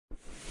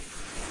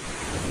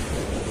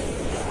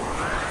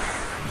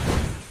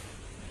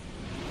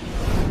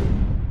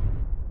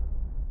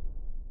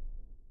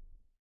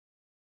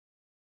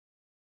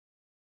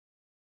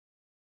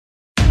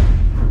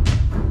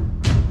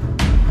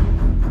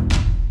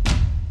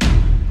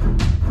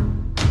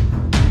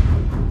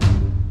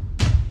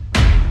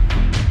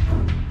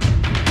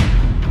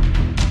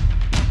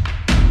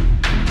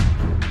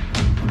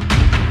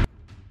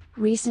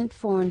Recent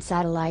foreign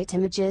satellite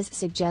images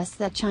suggest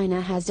that China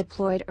has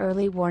deployed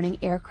early warning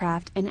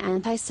aircraft and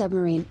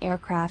anti-submarine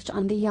aircraft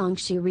on the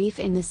Yongshu Reef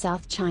in the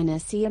South China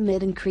Sea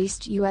amid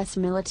increased U.S.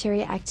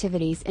 military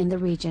activities in the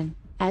region,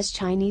 as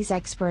Chinese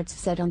experts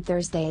said on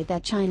Thursday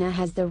that China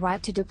has the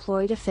right to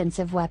deploy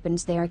defensive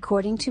weapons there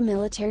according to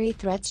military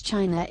threats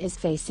China is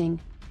facing.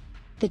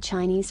 The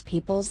Chinese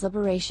People's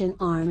Liberation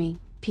Army,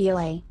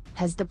 PLA,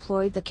 has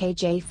deployed the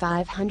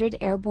KJ-500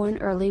 Airborne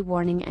Early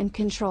Warning and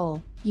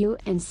Control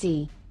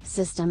 (UNC)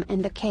 system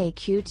and the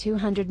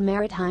KQ-200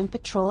 Maritime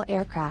Patrol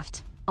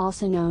Aircraft,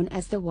 also known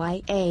as the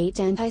Y-8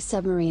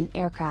 anti-submarine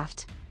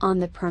aircraft, on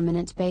the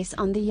permanent base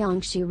on the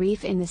Yongshu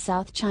Reef in the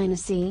South China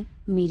Sea,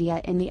 media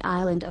in the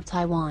island of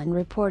Taiwan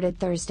reported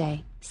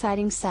Thursday,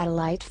 citing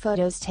satellite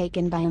photos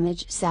taken by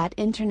ImageSat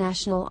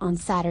International on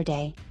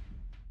Saturday.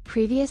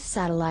 Previous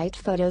satellite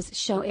photos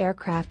show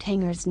aircraft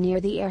hangars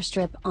near the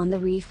airstrip on the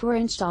reef were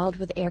installed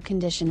with air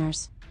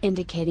conditioners,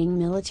 indicating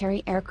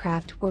military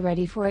aircraft were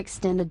ready for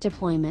extended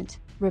deployment,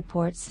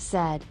 reports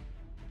said.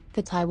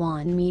 The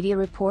Taiwan media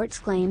reports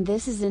claim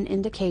this is an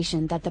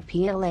indication that the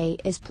PLA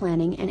is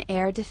planning an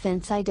air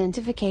defense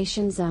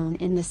identification zone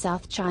in the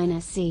South China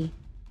Sea.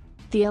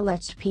 The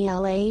alleged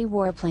PLA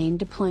warplane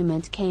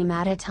deployment came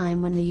at a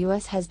time when the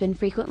U.S. has been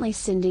frequently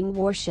sending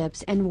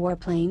warships and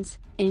warplanes,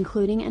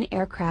 including an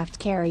aircraft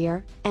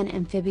carrier, an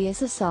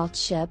amphibious assault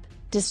ship,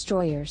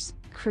 destroyers,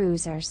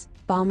 cruisers,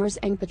 bombers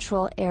and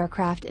patrol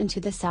aircraft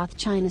into the South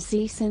China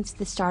Sea since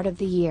the start of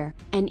the year,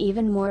 and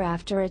even more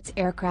after its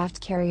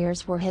aircraft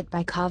carriers were hit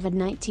by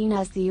COVID-19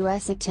 as the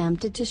U.S.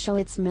 attempted to show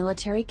its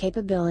military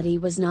capability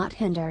was not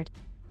hindered.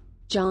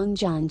 Zhang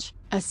Junj,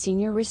 a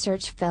senior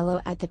research fellow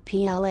at the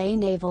PLA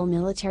Naval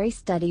Military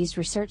Studies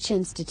Research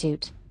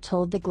Institute,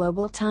 told the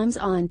Global Times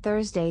on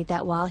Thursday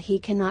that while he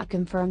cannot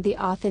confirm the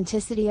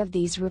authenticity of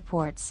these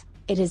reports,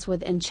 it is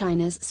within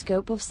China's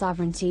scope of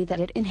sovereignty that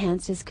it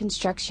enhances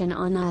construction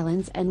on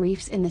islands and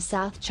reefs in the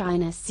South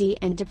China Sea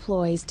and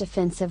deploys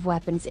defensive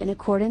weapons in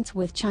accordance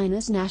with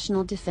China's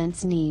national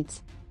defense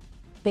needs.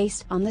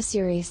 Based on the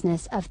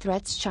seriousness of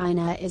threats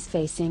China is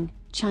facing,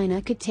 China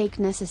could take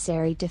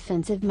necessary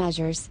defensive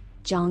measures,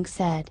 Zhang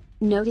said,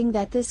 noting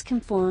that this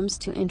conforms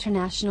to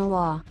international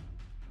law.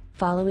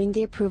 Following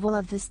the approval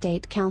of the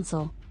State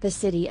Council, the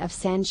city of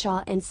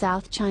Shaanxi in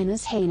South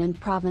China's Hainan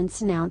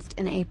province announced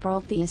in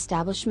April the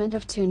establishment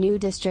of 2 new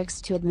districts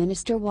to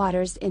administer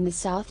waters in the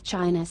South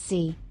China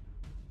Sea.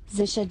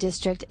 Zisha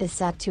District is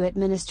set to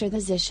administer the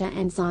Zisha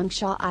and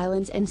Zhongsha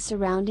Islands and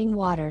surrounding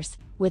waters,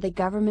 with a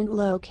government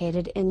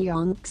located in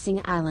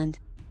Yongxing Island.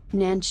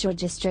 Nansha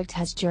District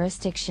has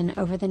jurisdiction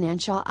over the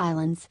Nansha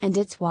Islands and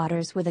its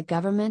waters with a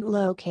government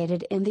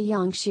located in the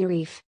Yongshu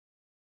Reef.